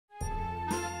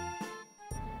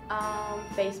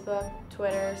Facebook,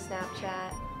 Twitter,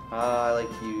 Snapchat. I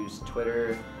like to use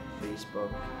Twitter,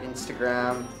 Facebook,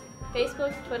 Instagram.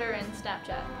 Facebook, Twitter, and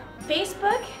Snapchat.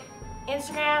 Facebook,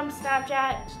 Instagram,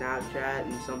 Snapchat. Snapchat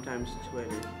and sometimes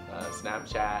Twitter.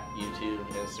 Snapchat, YouTube,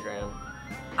 Instagram.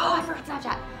 Oh, I forgot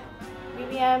Snapchat.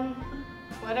 BBM,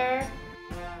 Twitter.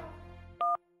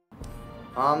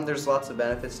 There's lots of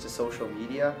benefits to social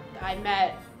media. I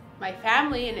met my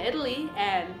family in Italy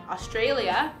and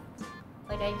Australia.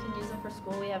 Like I can use them for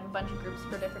school. We have a bunch of groups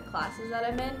for different classes that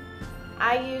I'm in.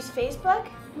 I use Facebook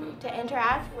to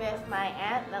interact with my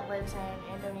aunt that lives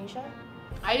in Indonesia.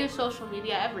 I use social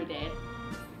media every day.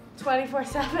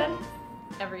 24/7.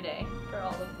 Every day for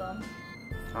all of them.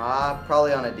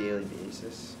 Probably on a daily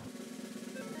basis.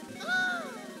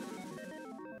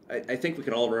 I think we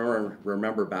can all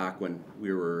remember back when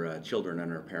we were children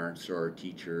and our parents or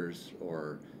teachers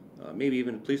or maybe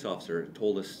even a police officer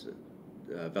told us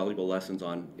valuable lessons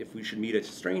on if we should meet a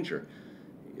stranger.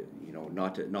 You know,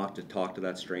 not to talk to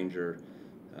that stranger,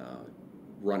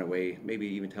 run away, maybe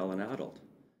even tell an adult.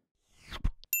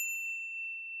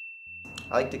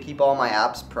 I like to keep all my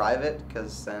apps private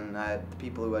because then the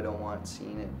people who I don't want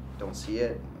seeing it don't see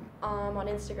it. On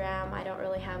Instagram, I don't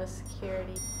really have a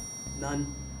security. None.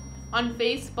 On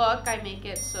Facebook, I make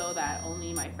it so that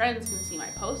only my friends can see my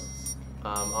posts.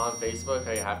 On Facebook,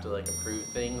 I have to approve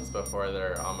things before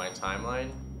they're on my timeline.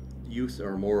 Youth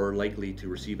are more likely to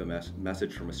receive a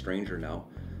message from a stranger now.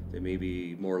 They may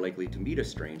be more likely to meet a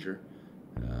stranger,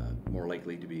 more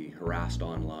likely to be harassed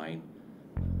online.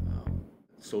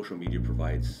 Social media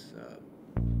provides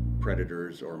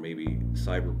predators or maybe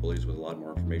cyber bullies with a lot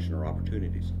more information or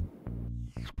opportunities.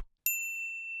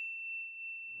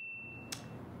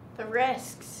 The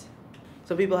risks.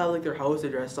 Some people have their house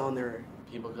address on there.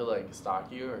 People could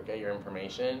stalk you or get your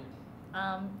information.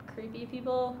 Creepy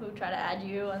people who try to add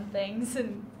you on things,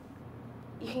 and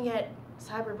You can get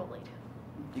cyberbullied.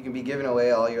 You can be giving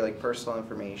away all your personal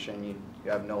information. You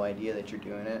have no idea that you're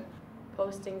doing it.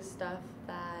 Posting stuff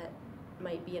that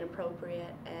might be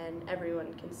inappropriate and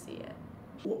everyone can see it.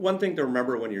 One thing to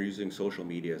remember when you're using social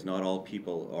media is not all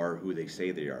people are who they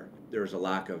say they are. There's a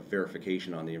lack of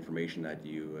verification on the information that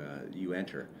you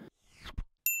enter.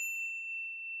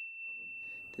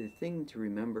 The thing to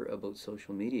remember about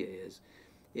social media is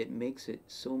it makes it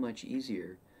so much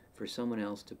easier for someone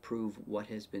else to prove what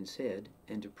has been said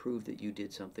and to prove that you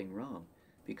did something wrong,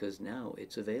 because now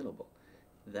it's available.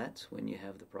 That's when you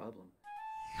have the problem.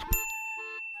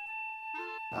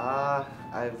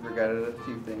 I've regretted a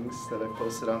few things that I've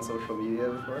posted on social media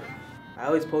before. I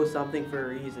always post something for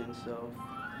a reason, so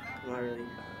I'm not really.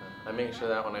 I make sure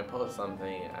that when I post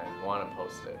something, I want to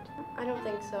post it. I don't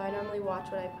think so. I normally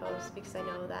watch what I post because I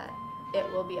know that it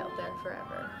will be out there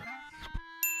forever.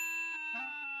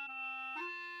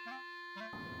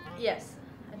 yes,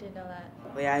 I did know that.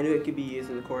 But yeah, I knew it could be used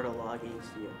in the court of law against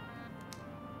you.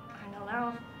 I know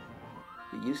now.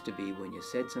 It used to be when you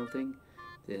said something,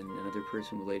 then another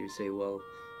person would later say, well,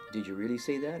 did you really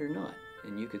say that or not?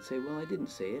 And you could say, well, I didn't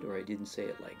say it, or I didn't say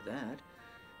it like that.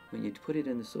 When you put it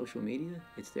in the social media,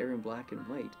 it's there in black and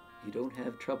white. You don't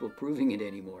have trouble proving it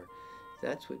anymore.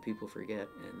 That's what people forget,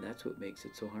 and that's what makes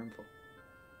it so harmful.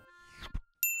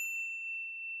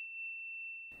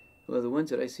 Well, the ones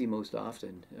that I see most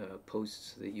often,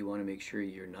 posts that you want to make sure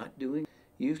you're not doing,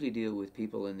 usually deal with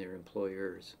people and their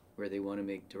employers, where they want to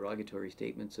make derogatory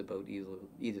statements about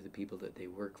either the people that they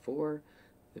work for,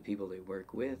 the people they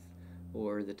work with,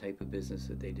 or the type of business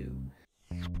that they do.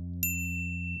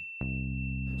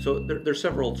 So there's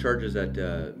several charges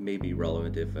that may be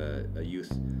relevant if a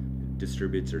youth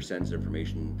distributes or sends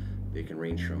information. They can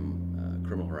range from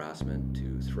criminal harassment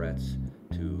to threats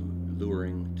to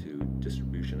luring to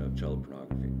distribution of child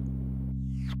pornography.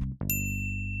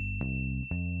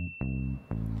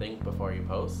 Think before you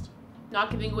post.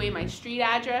 Not giving away my street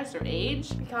address or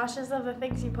age. Be cautious of the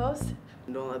things you post.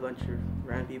 Don't let a bunch of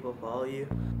random people follow you.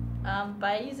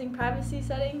 By using privacy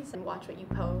settings. And watch what you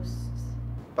post.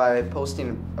 By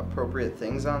posting appropriate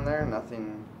things on there,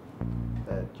 nothing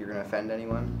that you're going to offend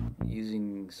anyone.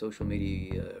 Using social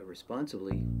media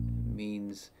responsibly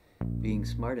means being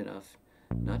smart enough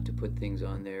not to put things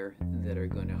on there that are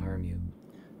going to harm you.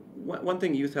 One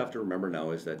thing youth have to remember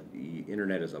now is that the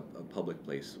internet is a public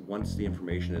place. Once the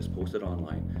information is posted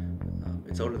online,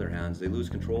 it's out of their hands. They lose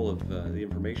control of the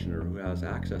information or who has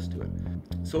access to it.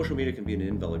 Social media can be an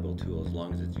invaluable tool as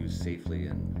long as it's used safely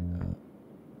and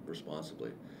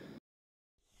responsibly.